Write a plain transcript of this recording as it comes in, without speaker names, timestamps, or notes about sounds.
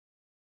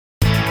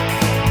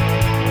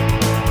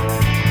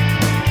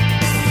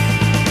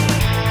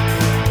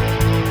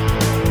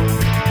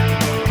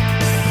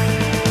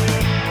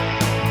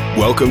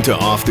Welcome to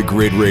Off the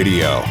Grid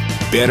Radio.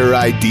 Better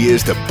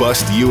ideas to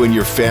bust you and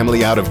your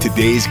family out of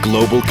today's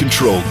global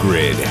control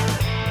grid.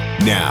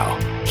 Now,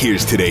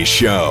 here's today's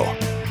show.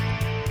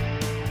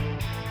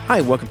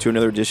 Hi, welcome to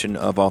another edition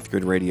of Off the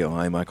Grid Radio.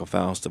 I'm Michael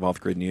Faust of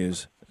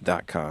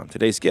offthegridnews.com.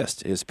 Today's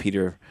guest is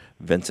Peter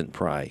Vincent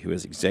Pry, who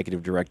is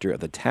Executive Director of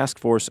the Task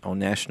Force on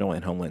National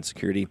and Homeland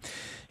Security.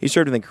 He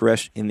served in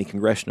the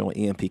Congressional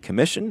EMP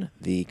Commission,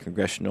 the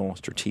Congressional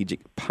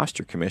Strategic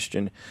Posture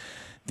Commission,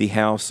 the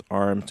House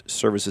Armed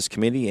Services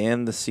Committee,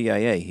 and the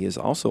CIA. He is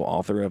also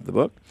author of the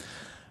book,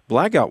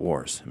 Blackout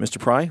Wars. Mr.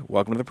 Pry,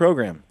 welcome to the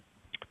program.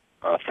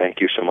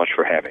 Thank you so much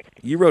for having me.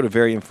 You wrote a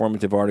very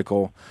informative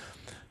article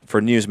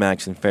for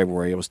Newsmax in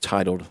February. It was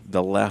titled,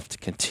 "The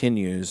Left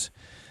Continues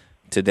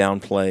to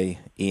Downplay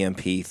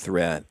EMP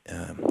Threat."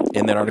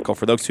 In that article,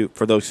 for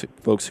those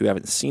folks who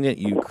haven't seen it,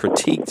 you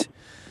critiqued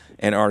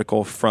an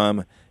article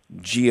from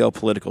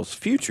Geopolitical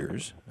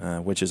Futures,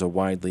 which is a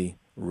widely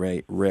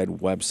read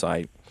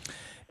website,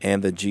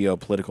 and the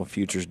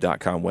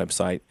geopoliticalfutures.com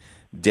website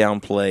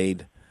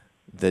downplayed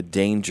the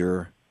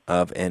danger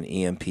of an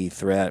EMP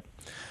threat.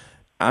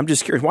 I'm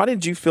just curious, why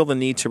did you feel the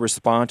need to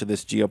respond to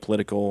this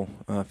Geopolitical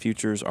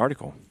Futures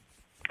article?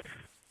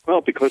 Well,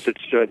 because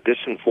it's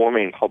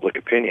disinforming public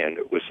opinion.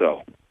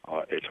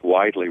 It's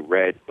widely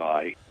read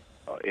by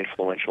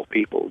influential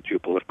people,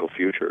 Geopolitical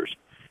Futures.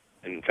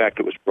 And in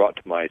fact, it was brought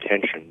to my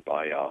attention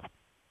by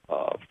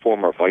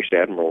former Vice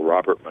Admiral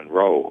Robert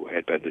Monroe, who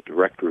had been the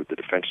director of the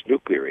Defense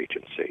Nuclear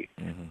Agency.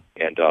 Mm-hmm.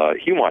 And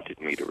he wanted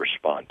me to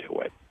respond to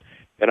it.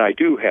 And I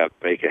do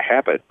make a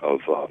habit of,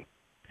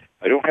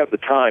 I don't have the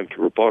time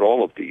to rebut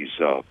all of these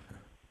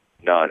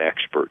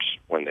non-experts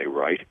when they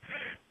write.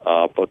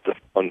 But the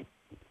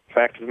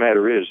fact of the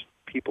matter is,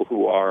 people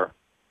who are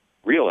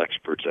real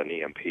experts on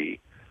EMP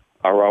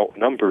are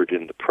outnumbered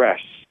in the press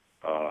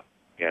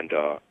and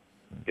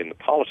in the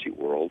policy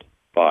world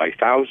by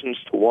thousands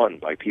to one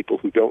by people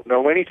who don't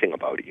know anything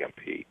about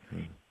EMP.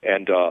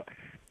 And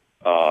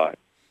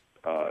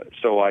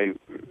so I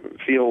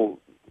feel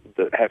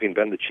that having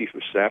been the Chief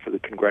of Staff of the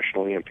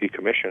Congressional EMP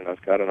Commission,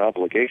 I've got an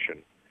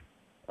obligation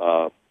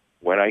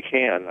when I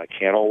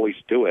can't always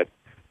do it,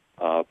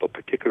 but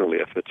particularly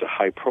if it's a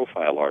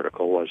high-profile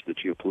article, as the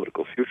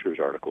Geopolitical Futures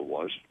article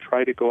was,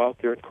 try to go out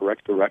there and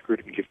correct the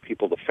record and give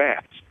people the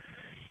facts.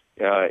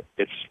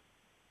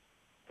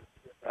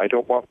 I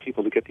don't want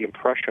people to get the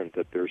impression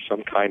that there's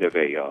some kind of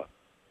a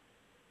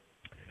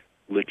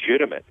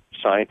legitimate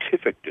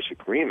scientific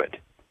disagreement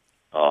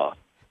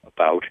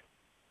about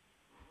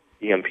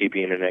EMP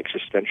being an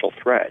existential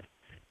threat,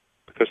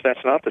 because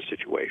that's not the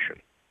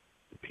situation.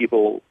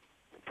 People,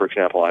 for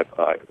example,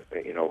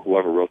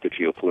 whoever wrote the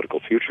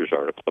Geopolitical Futures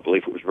article, I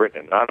believe it was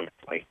written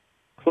anonymously,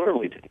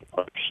 clearly didn't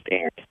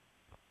understand,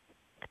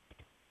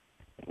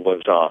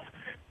 was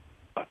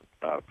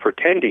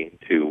pretending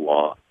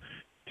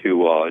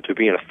to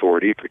be an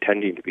authority,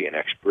 pretending to be an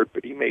expert,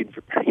 but he made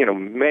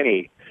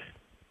many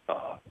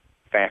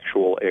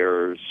factual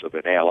errors of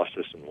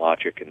analysis and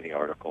logic in the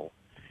article,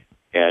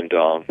 and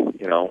that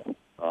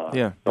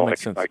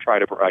makes sense. I try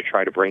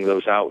to bring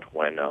those out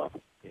when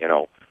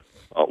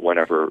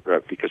whenever,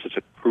 because it's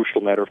a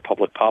crucial matter of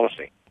public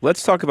policy.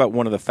 Let's talk about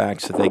one of the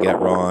facts that they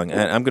got wrong,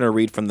 and I'm going to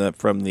read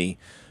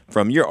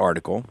from your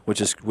article,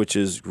 which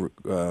is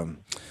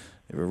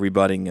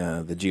rebutting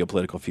the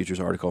Geopolitical Futures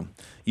article.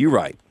 You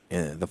write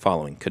the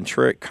following: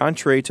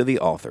 contrary to the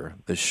author,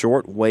 the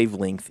short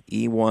wavelength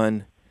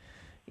E1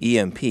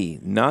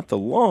 EMP, not the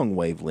long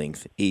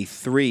wavelength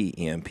E3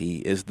 EMP,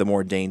 is the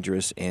more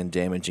dangerous and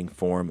damaging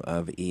form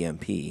of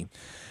EMP,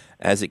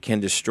 as it can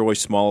destroy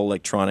small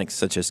electronics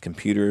such as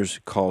computers,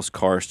 cause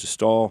cars to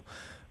stall,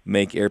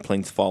 make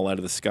airplanes fall out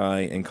of the sky,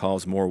 and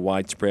cause more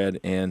widespread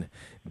and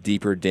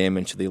deeper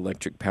damage to the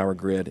electric power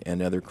grid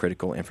and other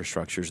critical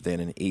infrastructures than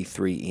an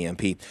E3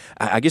 EMP.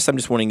 I guess I'm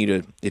just wanting you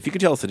to, if you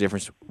could tell us the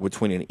difference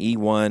between an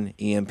E1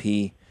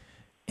 EMP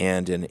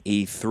and an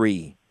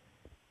E3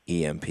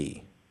 EMP.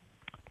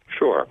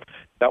 Sure.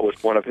 That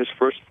was one of his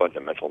first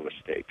fundamental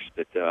mistakes,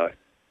 that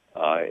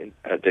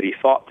he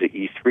thought the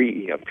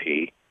E3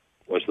 EMP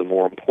was the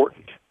more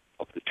important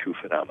of the two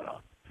phenomena.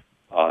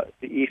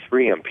 The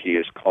E3 EMP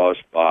is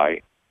caused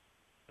by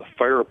the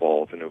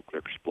fireball of a nuclear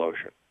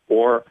explosion,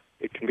 or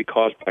it can be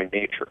caused by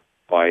nature,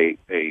 by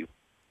a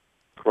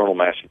coronal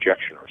mass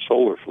ejection or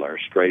solar flare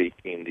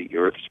striking the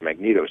Earth's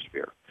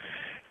magnetosphere.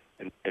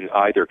 And in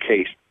either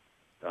case,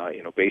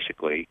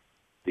 basically,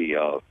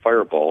 the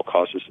fireball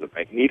causes the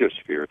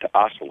magnetosphere to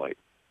oscillate,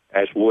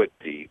 as would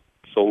the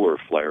solar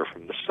flare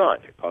from the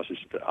sun. It causes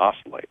it to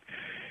oscillate.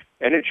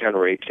 And it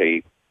generates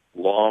a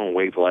long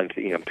wavelength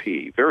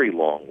EMP, very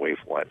long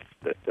wavelength,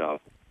 that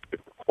it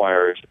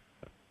requires,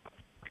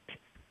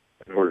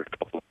 in order to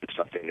couple it to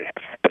something that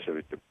has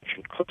a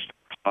dimension close to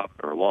a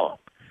kilometer long.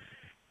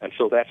 And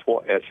so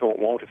so it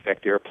won't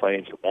affect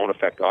airplanes, it won't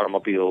affect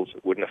automobiles,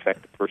 it wouldn't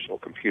affect the personal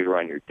computer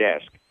on your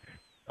desk,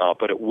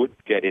 but it would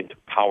get into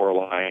power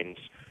lines,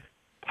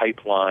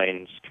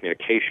 pipelines,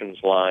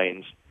 communications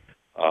lines,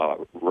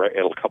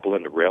 it'll couple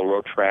into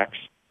railroad tracks,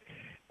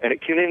 and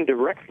it can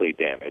indirectly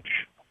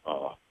damage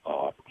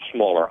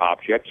smaller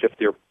objects if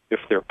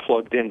they're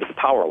plugged into the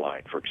power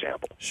line, for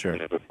example. Sure.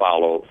 And it would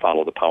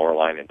follow the power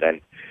line and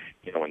then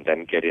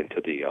get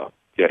into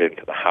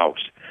the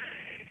house.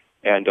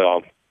 And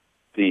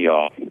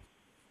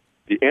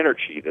the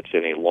energy that's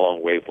in a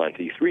long wavelength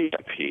E3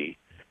 EMP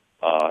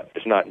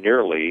is not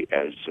nearly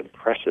as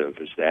impressive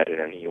as that in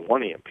an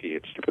E1 EMP.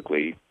 It's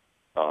typically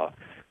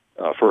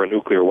for a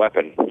nuclear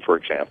weapon, for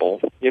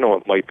example,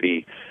 it might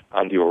be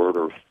on the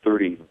order of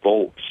 30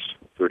 volts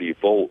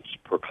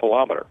per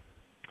kilometer.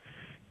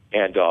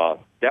 And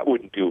that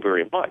wouldn't do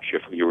very much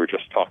if you were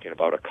just talking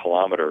about a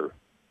kilometer,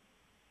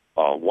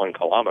 1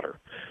 kilometer.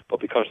 But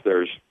because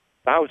there's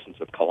thousands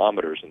of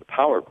kilometers in the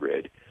power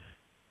grid,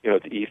 the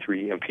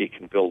E3 EMP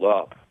can build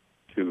up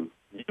to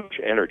huge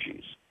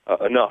energies,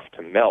 enough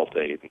to melt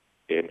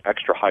an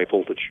extra high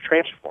voltage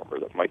transformer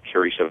that might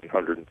carry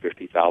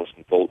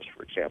 750,000 volts,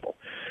 for example.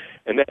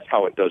 And that's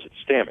how it does its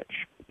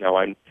damage. Now,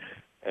 and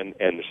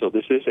so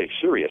this is a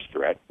serious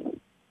threat,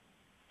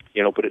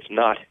 but it's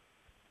not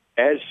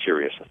as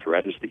serious a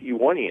threat as the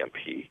E1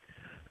 EMP,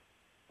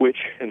 which,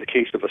 in the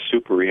case of a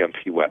super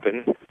EMP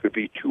weapon, could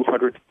be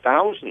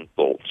 200,000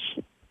 volts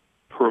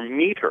per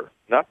meter,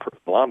 not per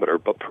kilometer,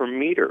 but per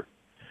meter.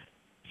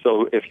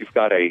 So if you've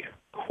got a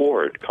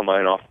cord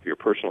coming off of your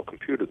personal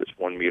computer that's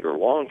 1 meter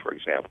long, for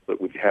example,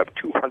 that would have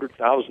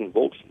 200,000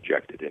 volts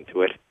injected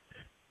into it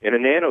in a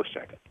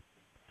nanosecond.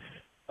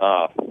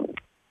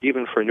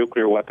 Even for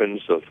nuclear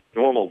weapons of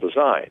normal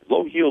design,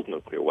 low-yield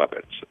nuclear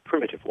weapons,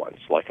 primitive ones,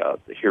 like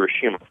the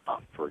Hiroshima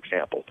bomb, for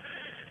example,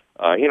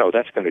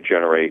 that's going to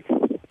generate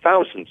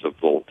thousands of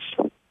volts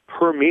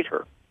per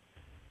meter,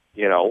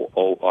 out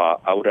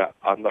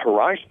on the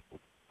horizon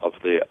of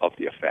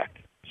the effect.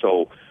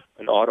 So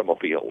an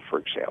automobile, for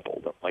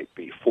example, that might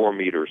be 4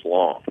 meters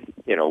long,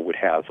 would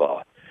have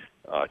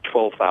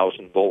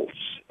 12,000 volts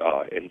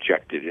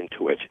injected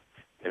into it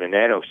in a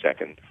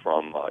nanosecond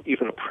from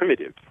even a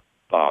primitive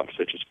bomb,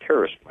 such as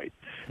terrorists might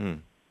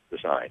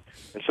design.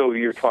 And so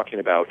you're talking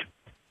about,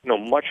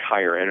 much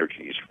higher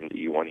energies from the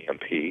E1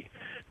 EMP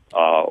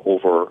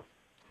over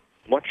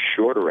much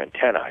shorter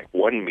antennae,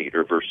 1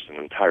 meter versus an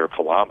entire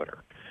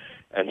kilometer.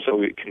 And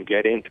so it can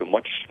get into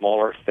much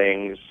smaller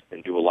things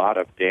and do a lot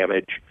of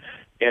damage.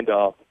 And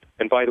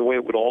by the way,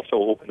 it would also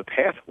open the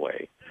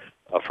pathway.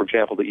 For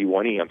example, the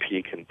E1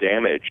 EMP can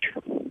damage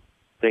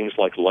things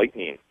like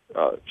lightning,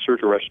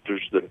 surge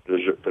arresters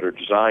that are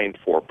designed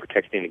for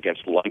protecting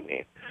against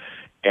lightning,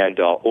 and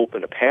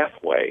open a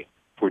pathway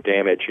for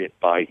damage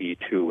by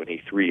E2 and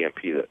E3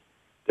 EMP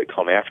that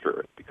come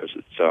after it because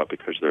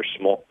they're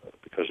small,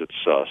 because it's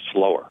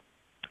slower.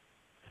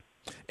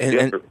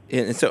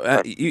 And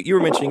so you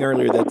were mentioning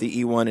earlier that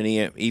the E1 and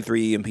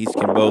E3 EMPs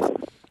can both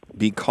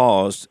be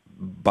caused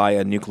by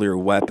a nuclear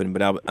weapon,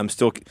 but I'm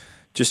still,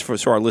 just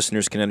so our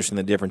listeners can understand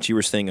the difference, you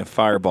were saying a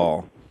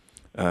fireball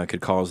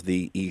could cause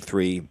the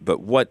E3, but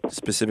what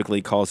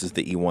specifically causes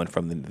the E1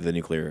 from the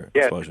nuclear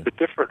explosion? It's a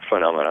different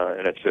phenomenon,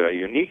 and it's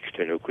unique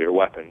to nuclear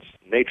weapons.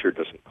 Nature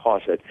doesn't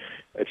cause it.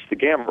 It's the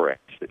gamma rays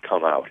that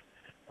come out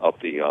of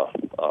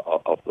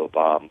the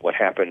bomb. What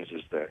happens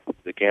is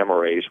the gamma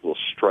rays will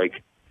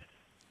strike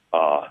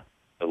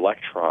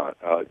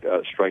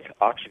strike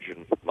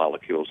oxygen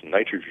molecules and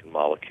nitrogen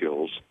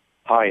molecules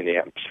high in the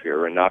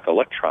atmosphere and knock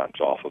electrons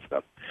off of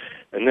them.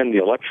 And then the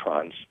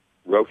electrons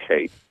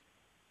rotate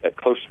at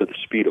close to the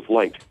speed of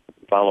light,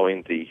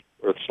 following the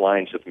Earth's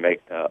lines of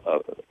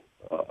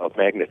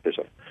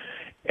magnetism.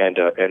 And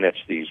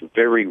it's these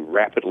very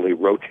rapidly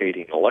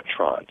rotating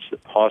electrons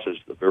that causes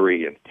the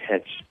very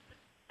intense,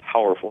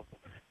 powerful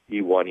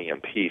E1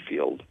 EMP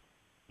field,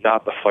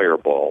 not the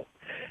fireball.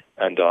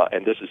 And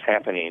this is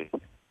happening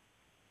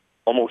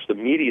almost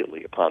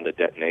immediately upon the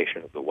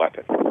detonation of the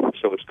weapon.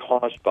 So it's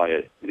caused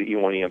by the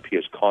E1 EMP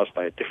is caused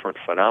by a different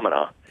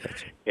phenomena,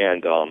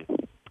 and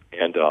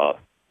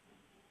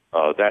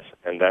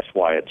that's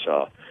why it's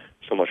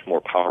so much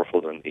more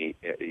powerful than the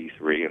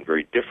E3 and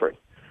very different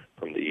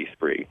from the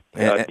E3.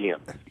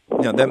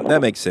 No,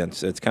 that makes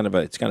sense. It's kind of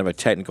a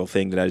technical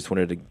thing that I just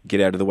wanted to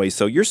get out of the way.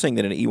 So you're saying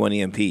that an E1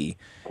 EMP,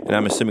 and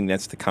I'm assuming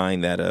that's the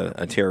kind that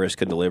a terrorist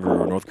could deliver,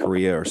 or North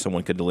Korea or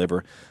someone could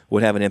deliver,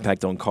 would have an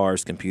impact on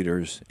cars,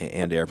 computers,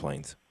 and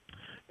airplanes.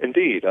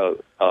 Indeed,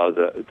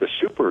 the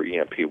super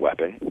EMP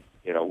weapon,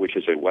 which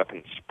is a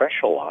weapon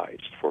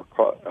specialized for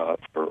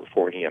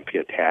an EMP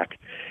attack,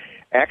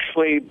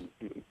 actually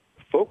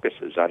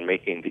focuses on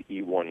making the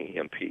E1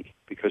 EMP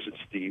because it's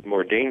the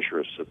more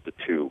dangerous of the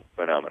two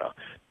phenomena.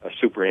 A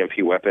super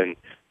EMP weapon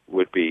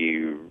would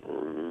be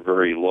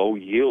very low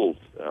yield,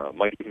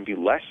 might even be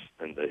less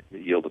than the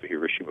yield of a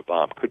Hiroshima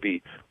bomb. Could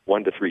be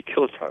 1 to 3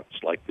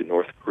 kilotons, like the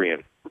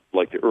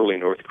early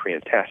North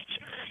Korean tests,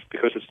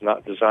 because it's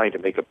not designed to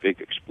make a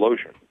big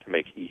explosion. To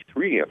make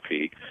E3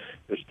 EMP,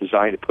 it's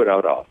designed to put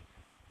out a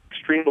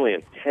extremely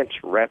intense,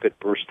 rapid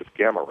burst of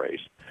gamma rays,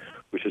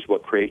 which is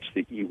what creates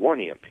the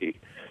E1 EMP.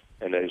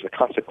 And as a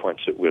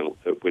consequence, it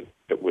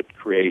would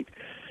create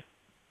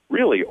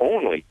really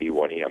only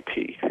E1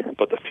 EMP,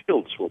 but the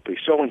fields will be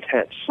so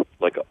intense,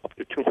 like up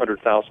to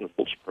 200,000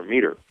 volts per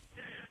meter,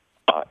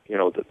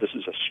 that this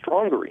is a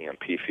stronger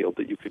EMP field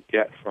that you could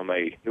get from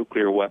a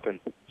nuclear weapon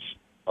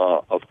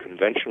of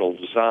conventional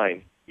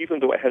design, even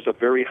though it has a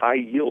very high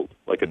yield,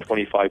 like a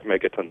 25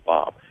 megaton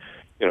bomb,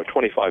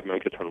 25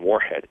 megaton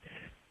warhead,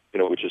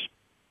 which is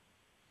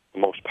the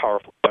most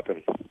powerful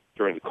weapon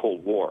during the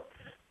Cold War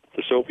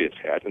the Soviets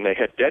had, and they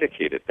had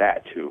dedicated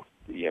that to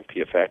the EMP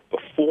effect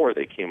before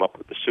they came up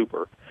with the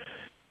super,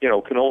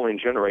 can only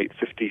generate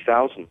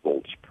 50,000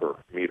 volts per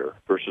meter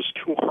versus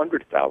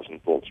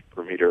 200,000 volts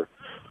per meter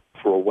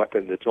for a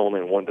weapon that's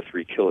only 1 to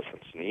 3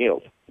 kilotons in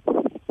yield.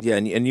 Yeah,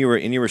 and you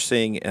were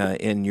saying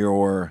in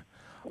your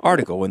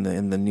article, in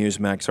the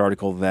Newsmax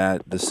article,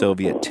 that the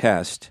Soviet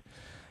test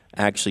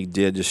actually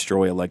did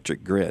destroy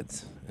electric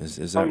grids.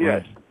 Is that right?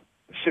 Yes,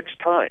 6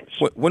 times.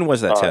 When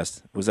was that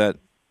test? Was that?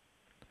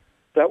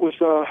 That was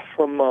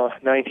from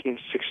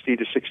 1960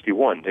 to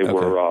 61.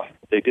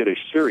 They did a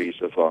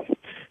series of.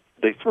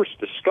 They first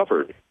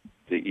discovered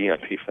the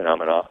EMP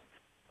phenomena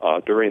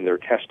during their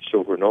tests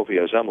over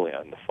Novaya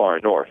Zemlya in the far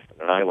north,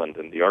 an island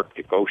in the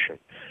Arctic Ocean.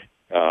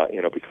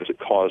 Because it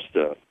caused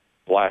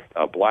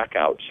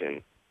blackouts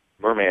in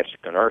Murmansk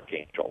and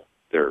Archangel,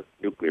 their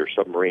nuclear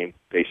submarine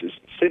bases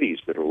and cities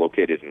that are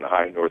located in the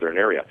high northern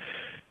area.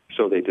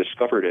 So they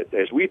discovered it,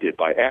 as we did,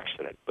 by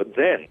accident. But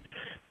then,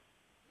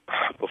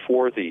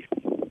 before the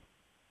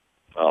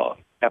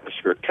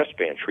atmospheric test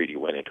ban treaty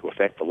went into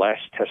effect, the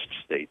last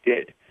tests they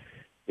did,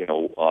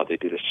 they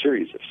did a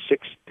series of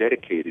 6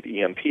 dedicated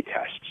EMP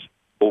tests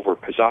over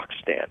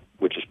Kazakhstan,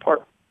 which is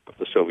part of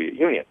the Soviet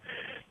Union,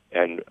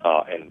 and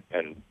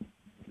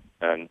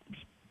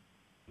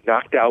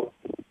knocked out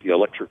the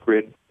electric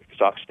grid.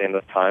 Kazakhstan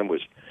at the time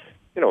was,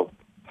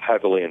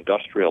 heavily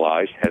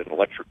industrialized, had an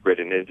electric grid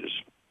in it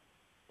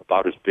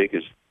about as big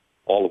as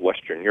all of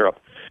Western Europe,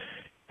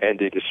 and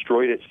they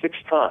destroyed it 6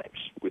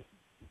 times with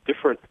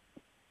different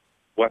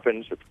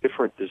weapons of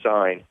different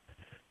design,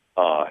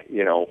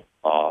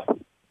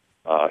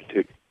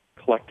 to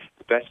collect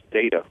the best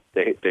data.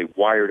 They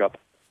wired up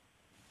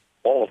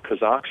all of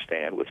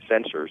Kazakhstan with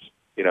sensors,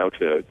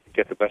 to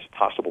get the best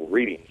possible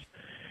readings.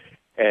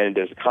 And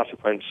as a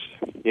consequence,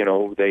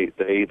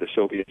 the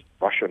Soviets,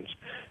 Russians,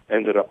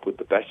 ended up with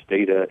the best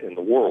data in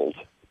the world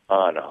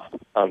on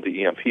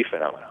the EMP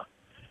phenomena.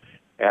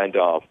 And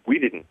we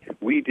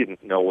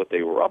didn't know what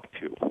they were up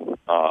to,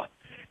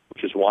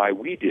 which is why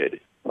we did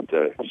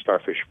the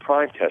Starfish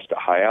Prime test at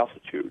high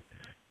altitude.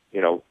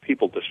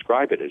 People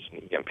describe it as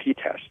an EMP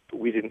test, but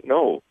we didn't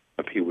know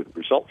EMP would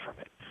result from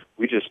it.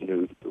 We just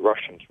knew that the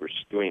Russians were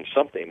doing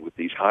something with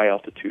these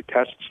high-altitude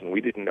tests, and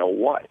we didn't know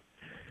what.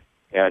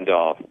 And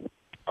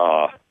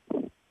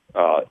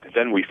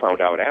then we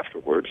found out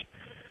afterwards,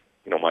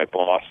 my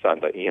boss on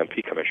the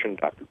EMP Commission,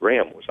 Dr.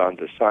 Graham, was on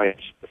the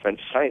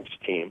defense science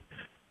team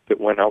that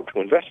went out to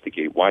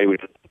investigate why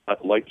would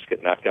lights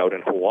get knocked out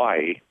in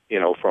Hawaii,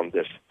 from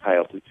this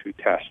high-altitude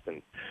test,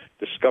 and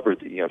discovered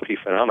the EMP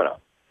phenomena.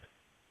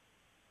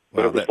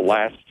 But it was the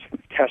last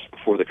test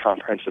before the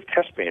Comprehensive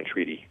Test Ban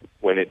Treaty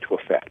went into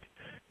effect.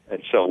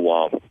 And so,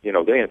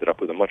 they ended up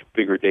with a much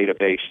bigger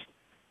database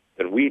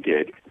than we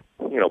did,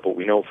 but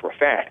we know for a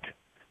fact,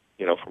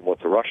 from what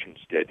the Russians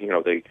did,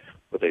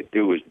 what they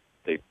do is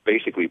they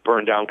basically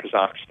burned down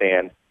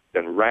Kazakhstan,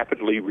 then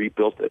rapidly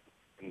rebuilt it,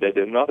 and they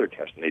did another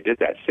test, and they did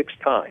that 6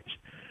 times.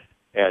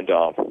 And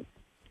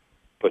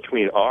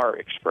between our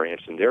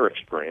experience and their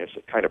experience,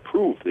 it kind of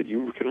proved that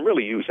you can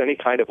really use any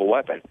kind of a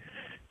weapon,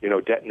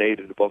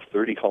 detonated above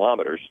 30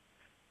 kilometers,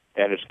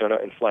 and it's going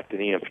to inflict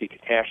an EMP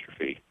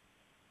catastrophe,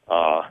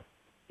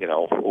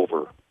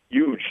 over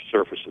huge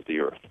surface of the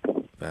Earth.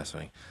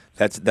 Fascinating.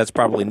 That's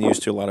probably news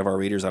to a lot of our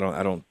readers. I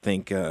don't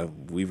think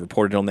we've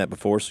reported on that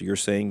before. So you're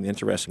saying,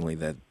 interestingly,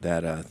 that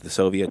the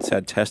Soviets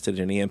had tested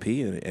an EMP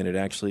and it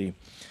actually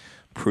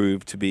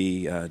proved to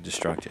be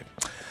destructive.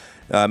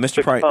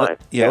 Mr. Pry,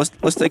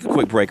 let's take a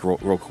quick break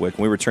real quick.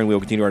 When we return, we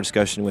will continue our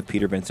discussion with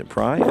Peter Vincent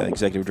Pry,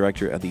 Executive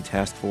Director of the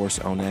Task Force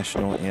on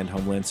National and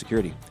Homeland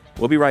Security.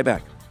 We'll be right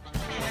back.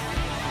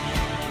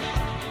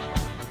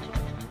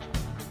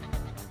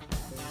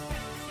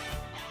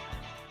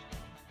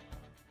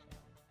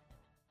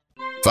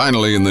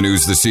 Finally in the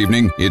news this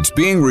evening, it's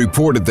being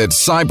reported that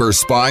cyber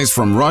spies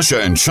from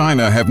Russia and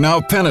China have now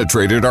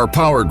penetrated our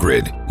power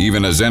grid.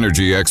 Even as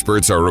energy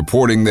experts are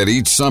reporting that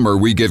each summer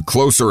we get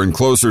closer and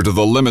closer to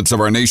the limits of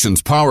our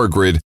nation's power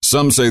grid,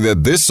 some say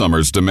that this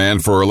summer's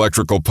demand for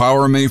electrical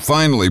power may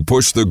finally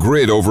push the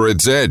grid over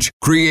its edge,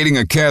 creating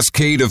a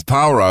cascade of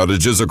power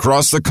outages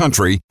across the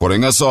country,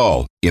 putting us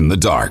all in the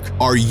dark.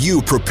 Are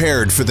you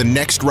prepared for the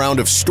next round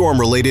of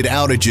storm-related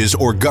outages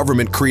or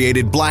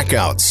government-created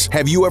blackouts?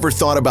 Have you ever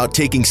thought about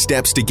taking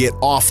steps to get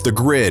off the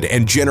grid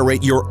and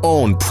generate your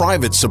own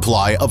private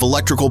supply of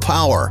electrical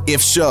power?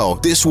 If so,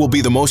 this will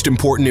be the most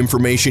important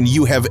information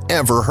you have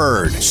ever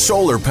heard.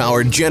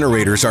 Solar-powered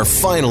generators are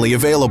finally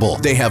available.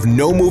 They have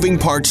no moving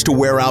parts to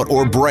wear out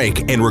or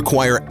break and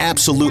require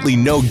absolutely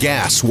no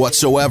gas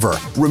whatsoever.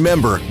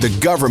 Remember, the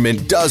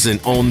government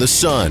doesn't own the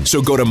sun,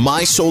 so go to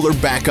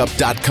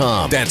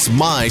mysolarbackup.com. That's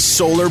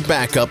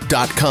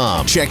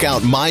mysolarbackup.com. Check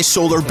out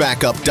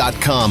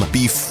mysolarbackup.com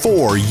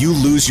before you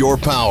lose your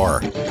power.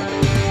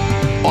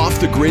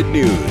 Off the Grid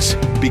News,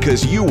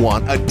 because you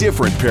want a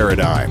different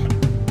paradigm.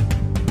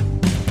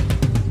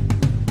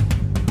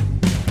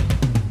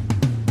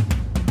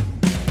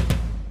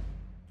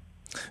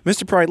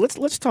 Mr. Pride, let's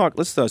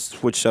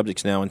switch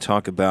subjects now and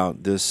talk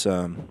about this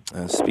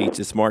speech,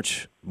 this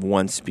March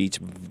 1 speech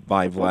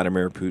by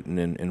Vladimir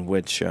Putin, in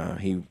which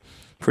he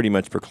pretty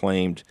much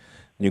proclaimed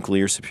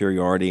nuclear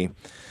superiority.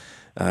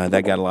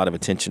 That got a lot of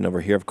attention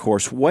over here, of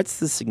course. What's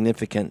the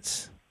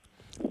significance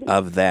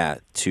of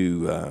that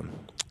to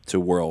the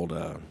world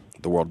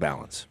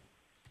balance?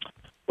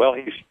 Well,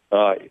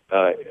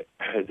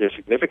 the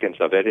significance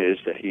of it is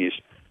that he's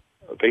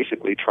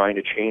basically trying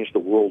to change the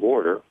world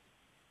order,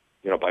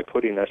 by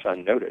putting us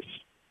on notice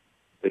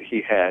that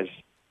he has,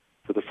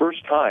 for the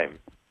first time,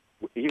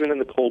 even in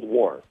the Cold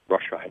War,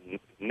 Russia had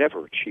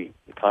never achieved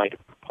the kind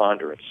of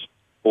preponderance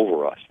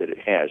over us that it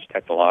has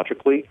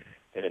technologically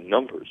and in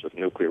numbers of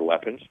nuclear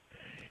weapons.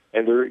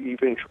 And they're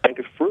even trying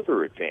to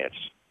further advance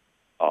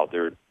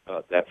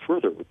that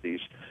further with these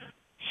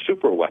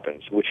super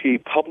weapons, which he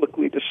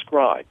publicly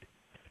described.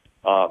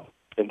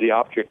 And the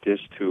object is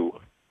to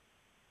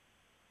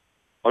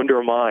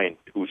undermine,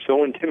 to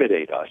so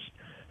intimidate us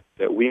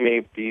that we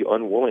may be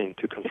unwilling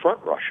to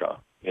confront Russia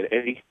in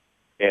any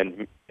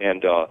and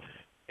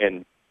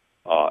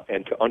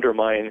to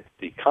undermine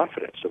the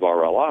confidence of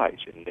our allies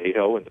in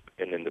NATO and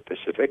in the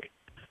Pacific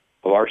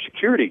of our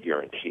security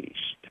guarantees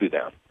to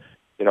them.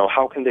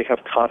 How can they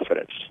have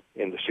confidence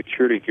in the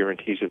security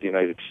guarantees of the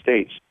United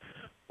States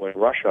when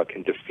Russia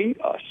can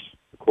defeat us,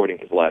 according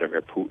to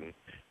Vladimir Putin,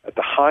 at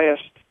the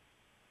highest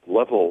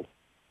level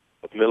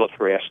of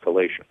military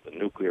escalation, the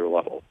nuclear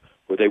level,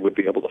 where they would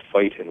be able to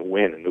fight and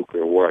win a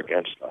nuclear war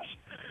against us?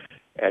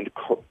 And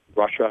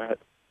Russia,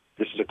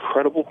 this is a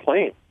credible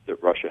claim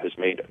that Russia has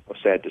made,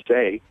 sad to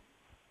say,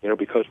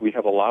 because we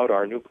have allowed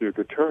our nuclear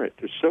deterrent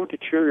to so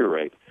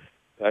deteriorate.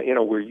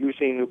 We're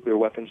using nuclear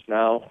weapons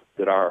now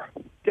that are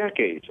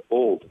decades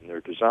old in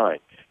their design.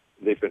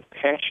 They've been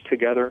patched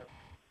together.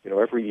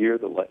 Every year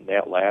the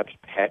labs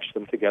patch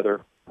them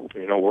together.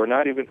 We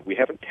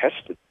haven't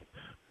tested them.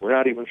 We're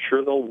not even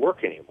sure they'll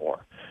work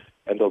anymore.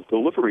 And the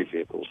delivery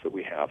vehicles that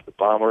we have, the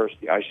bombers,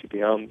 the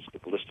ICBMs, the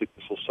ballistic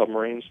missile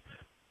submarines,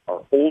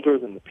 are older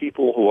than the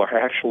people who are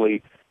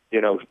actually,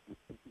 in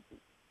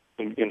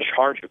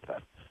charge of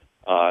them.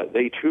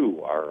 They,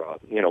 too, are,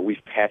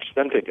 we've patched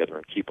them together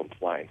and keep them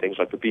flying. Things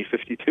like the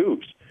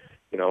B-52s,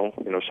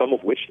 some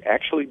of which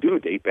actually do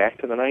date back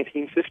to the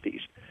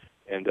 1950s.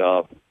 And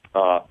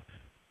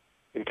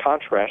in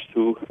contrast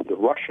to the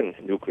Russian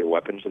nuclear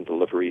weapons and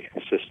delivery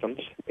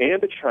systems,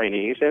 and the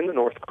Chinese and the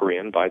North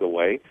Korean, by the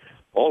way,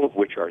 all of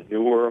which are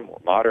newer,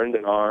 more modern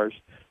than ours,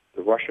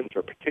 the Russians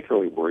are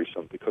particularly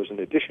worrisome because in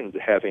addition to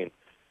having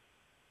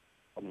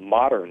a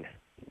modern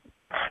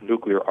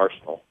nuclear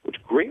arsenal,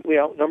 which greatly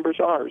outnumbers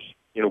ours,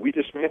 we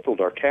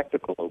dismantled our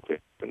tactical nuclear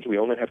weapons. We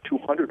only have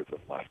 200 of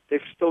them left.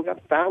 They've still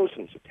got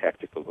thousands of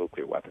tactical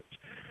nuclear weapons,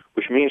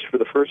 which means for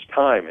the first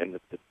time in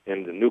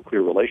the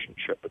nuclear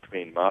relationship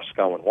between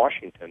Moscow and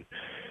Washington,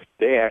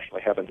 they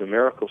actually have a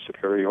numerical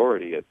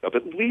superiority of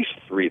at least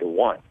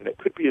 3-1, and it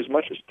could be as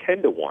much as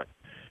 10-1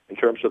 in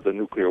terms of the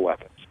nuclear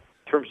weapons.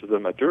 In terms of the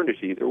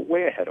modernity, they're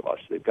way ahead of us.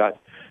 They've got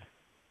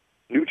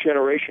new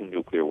generation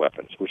nuclear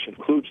weapons, which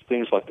includes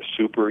things like the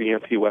super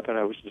EMP weapon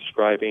I was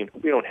describing.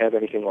 We don't have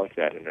anything like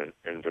that in our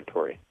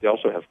inventory. They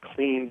also have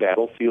clean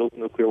battlefield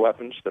nuclear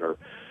weapons that are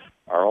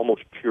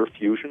almost pure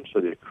fusion,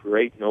 so they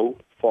create no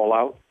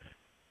fallout,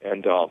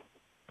 and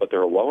but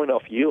they're low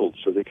enough yield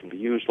so they can be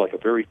used like a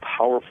very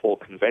powerful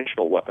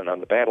conventional weapon on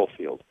the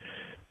battlefield.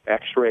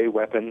 X-ray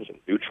weapons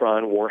and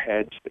neutron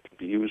warheads that can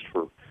be used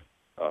for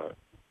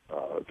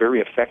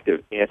very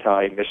effective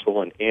anti-missile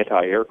and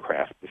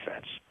anti-aircraft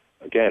defense.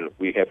 Again,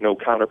 we have no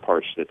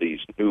counterparts to these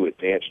new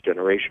advanced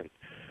generation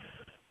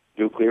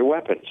nuclear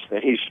weapons.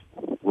 And he's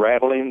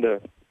rattling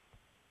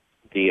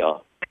the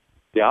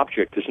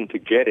object isn't to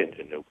get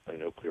into a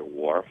nuclear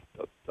war.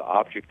 The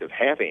object of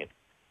having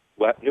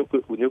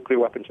nuclear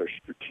weapons are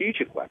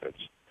strategic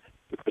weapons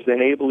because they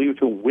enable you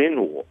to win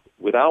war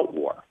without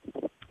war.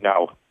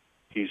 Now,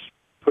 he's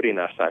putting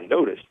us on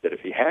notice that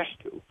if he has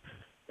to,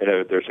 and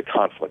there's a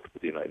conflict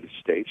with the United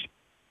States,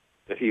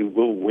 that he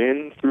will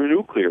win through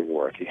nuclear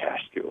war if he has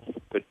to.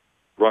 But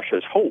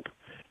Russia's hope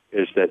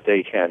is that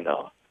they can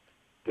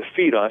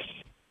defeat us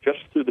just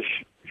through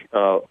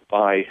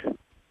by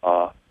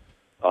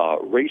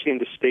raising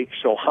the stakes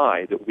so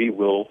high that we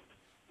will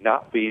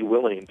not be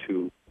willing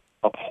to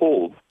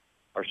uphold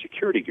our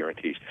security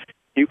guarantees.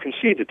 You can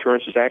see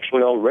deterrence is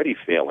actually already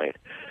failing.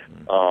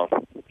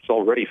 It's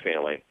already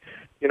failing.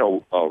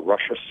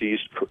 Russia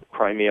seized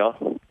Crimea,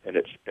 and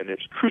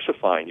it's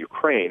crucifying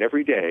Ukraine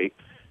every day.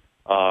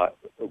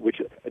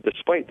 Which,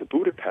 despite the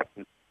Budapest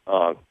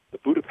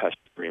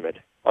Agreement,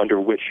 under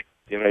which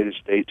the United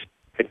States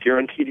had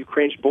guaranteed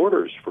Ukraine's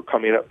borders for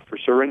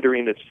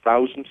surrendering its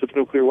thousands of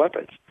nuclear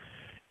weapons,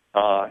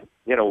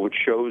 which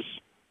shows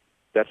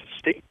that's a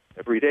state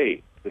every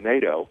day, the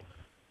NATO,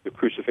 the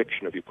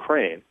crucifixion of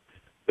Ukraine,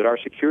 that our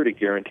security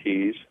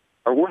guarantees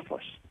are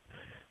worthless.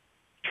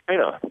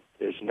 China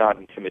is not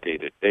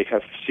intimidated. They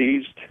have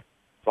seized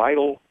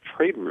vital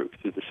trade routes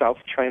through the South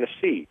China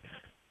Sea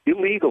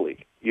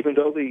illegally, even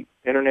though the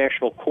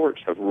international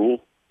courts have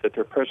ruled that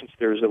their presence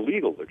there is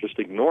illegal. They're just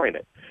ignoring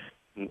it.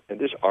 And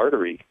this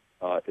artery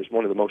is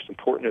one of the most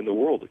important in the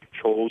world. It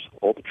controls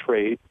all the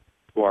trade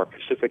to our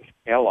Pacific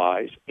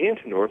allies and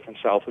to North and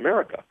South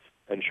America.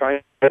 And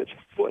China has its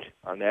foot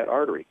on that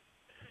artery.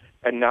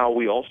 And now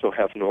we also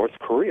have North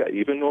Korea,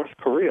 even North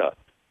Korea,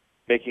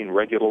 making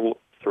regular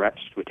threats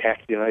to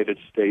attack the United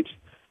States.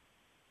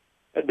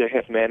 And they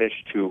have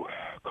managed to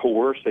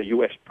coerce a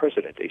U.S.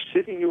 president, a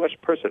sitting U.S.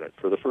 president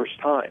for the first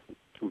time,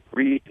 to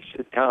agree to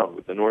sit down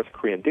with the North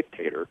Korean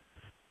dictator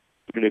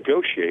to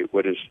negotiate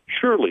what is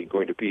surely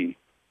going to be,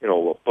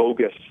 a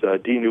bogus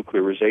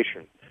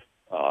denuclearization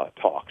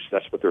talks.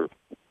 That's what they're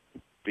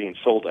being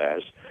sold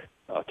as,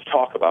 to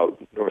talk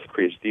about North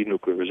Korea's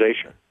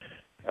denuclearization.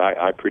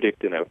 I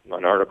predict in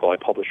an article I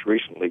published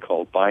recently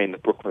called Buying the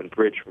Brooklyn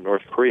Bridge from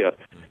North Korea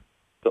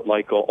that,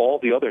 like all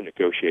the other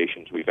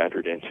negotiations we've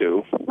entered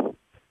into,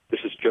 this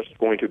is just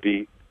going to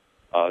be,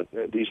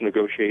 these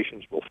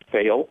negotiations will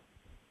fail,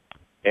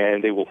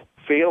 and they will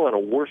fail in a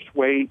worse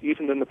way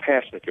even than the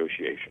past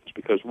negotiations,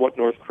 because what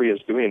North Korea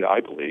is doing, I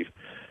believe,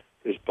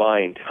 is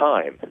buying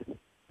time.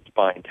 It's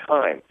buying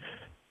time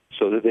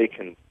so that they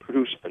can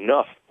produce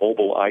enough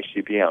mobile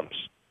ICBMs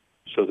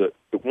so that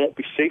it won't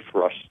be safe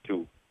for us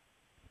to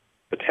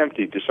attempt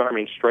a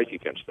disarming strike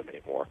against them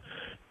anymore.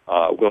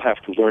 We'll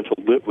have to learn to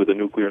live with a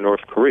nuclear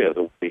North Korea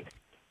the way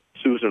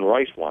Susan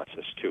Rice wants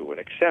us to, and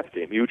accept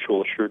a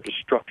mutual assured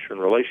destruction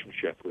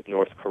relationship with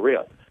North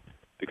Korea,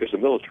 because the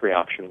military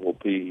option will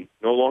be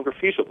no longer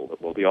feasible.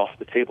 It will be off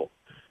the table.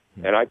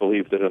 And I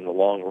believe that in the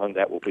long run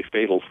that will be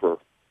fatal for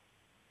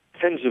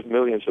tens of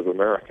millions of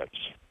Americans,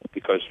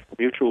 because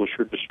mutual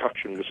assured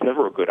destruction was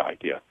never a good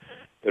idea.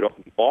 It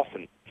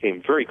often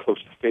came very close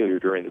to failure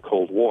during the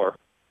Cold War,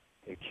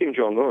 and Kim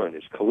Jong-un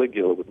is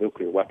Caligula with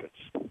nuclear weapons.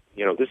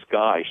 This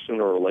guy,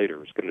 sooner or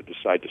later, is going to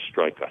decide to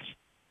strike us.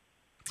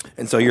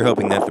 And so you're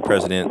hoping that the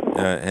president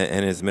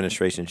and his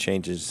administration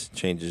changes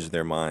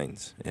their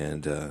minds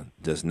and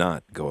does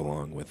not go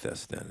along with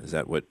this, then? Is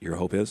that what your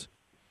hope is?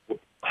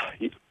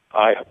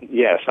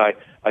 Yes.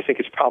 I think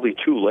it's probably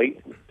too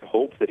late to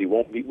hope that he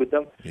won't meet with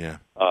them. Yeah.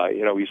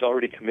 He's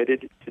already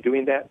committed to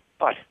doing that,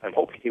 but I'm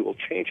hoping he will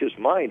change his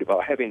mind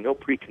about having no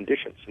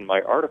preconditions. In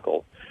my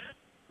article,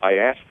 I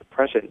asked the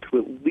president to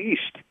at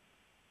least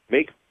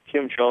make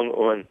Kim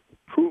Jong-un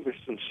prove his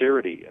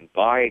sincerity and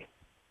buy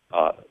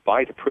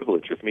the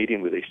privilege of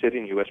meeting with a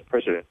sitting U.S.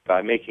 president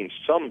by making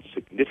some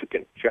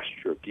significant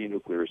gesture of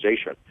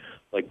denuclearization,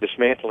 like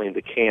dismantling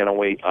the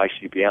KN-08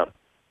 ICBM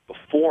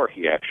before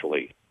he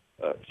actually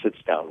sits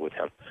down with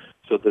him,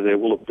 so that they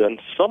will have done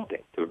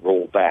something to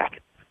roll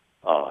back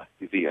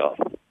the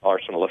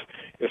arsenal.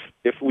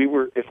 If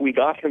we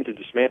got him to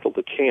dismantle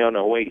the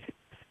KN-08,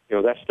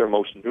 that's their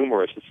most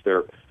numerous.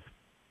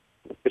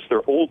 It's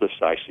their oldest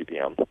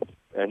ICBM,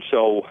 and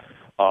so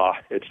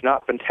it's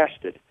not been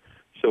tested.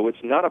 So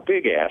it's not a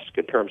big ask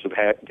in terms of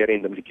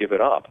getting them to give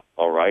it up,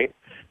 all right?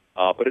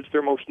 But it's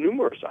their most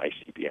numerous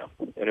ICBM,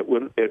 and it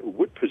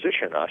would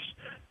position us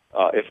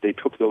if they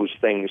took those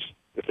things,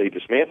 if they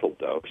dismantled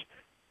those.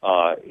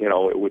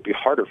 It would be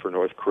harder for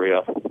North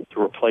Korea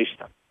to replace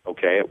them.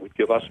 Okay, it would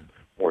give us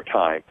more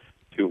time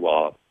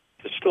to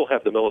still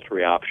have the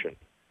military option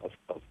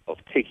of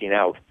taking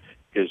out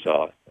his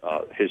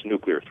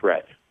nuclear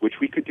threat, which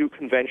we could do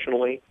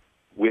conventionally.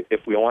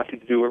 If we wanted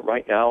to do it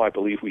right now, I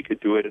believe we could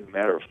do it in a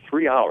matter of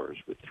 3 hours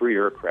with 3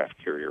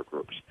 aircraft carrier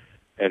groups.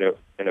 And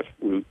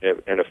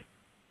if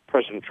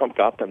President Trump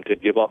got them to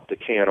give up the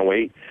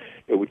KN-08,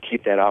 it would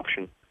keep that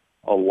option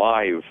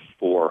alive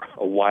for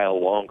a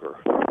while longer.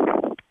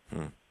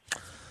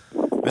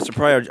 Mr.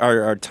 Pry,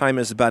 our time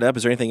is about up.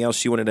 Is there anything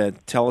else you wanted to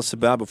tell us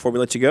about before we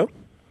let you go?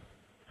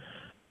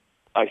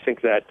 I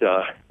think that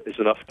is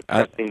enough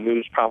depressing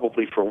news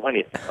probably for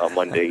one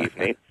Monday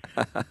evening.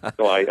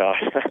 So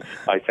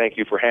I thank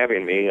you for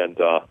having me, and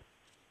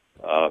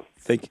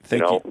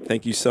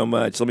thank you so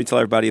much. Let me tell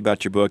everybody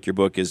about your book. Your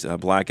book is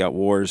Blackout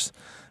Wars.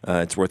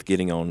 It's worth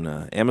getting on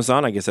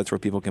Amazon. I guess that's where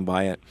people can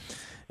buy it.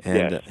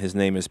 And yes. His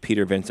name is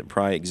Peter Vincent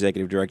Pry,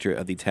 Executive Director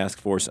of the Task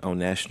Force on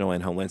National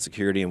and Homeland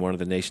Security and one of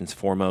the nation's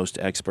foremost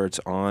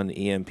experts on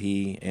EMP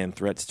and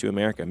threats to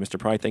America. Mr.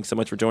 Pry, thanks so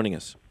much for joining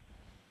us.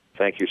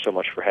 Thank you so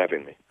much for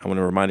having me. I want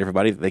to remind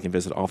everybody that they can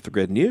visit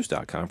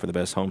offthegridnews.com for the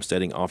best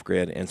homesteading,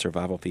 off-grid, and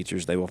survival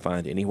features they will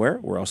find anywhere.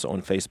 We're also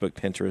on Facebook,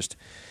 Pinterest,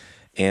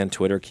 and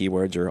Twitter.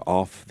 Keywords are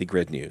Off the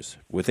Grid News.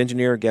 With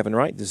engineer Gavin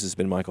Wright, this has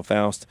been Michael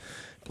Faust.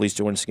 Please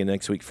join us again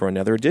next week for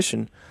another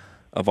edition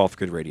of Off the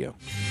Grid Radio.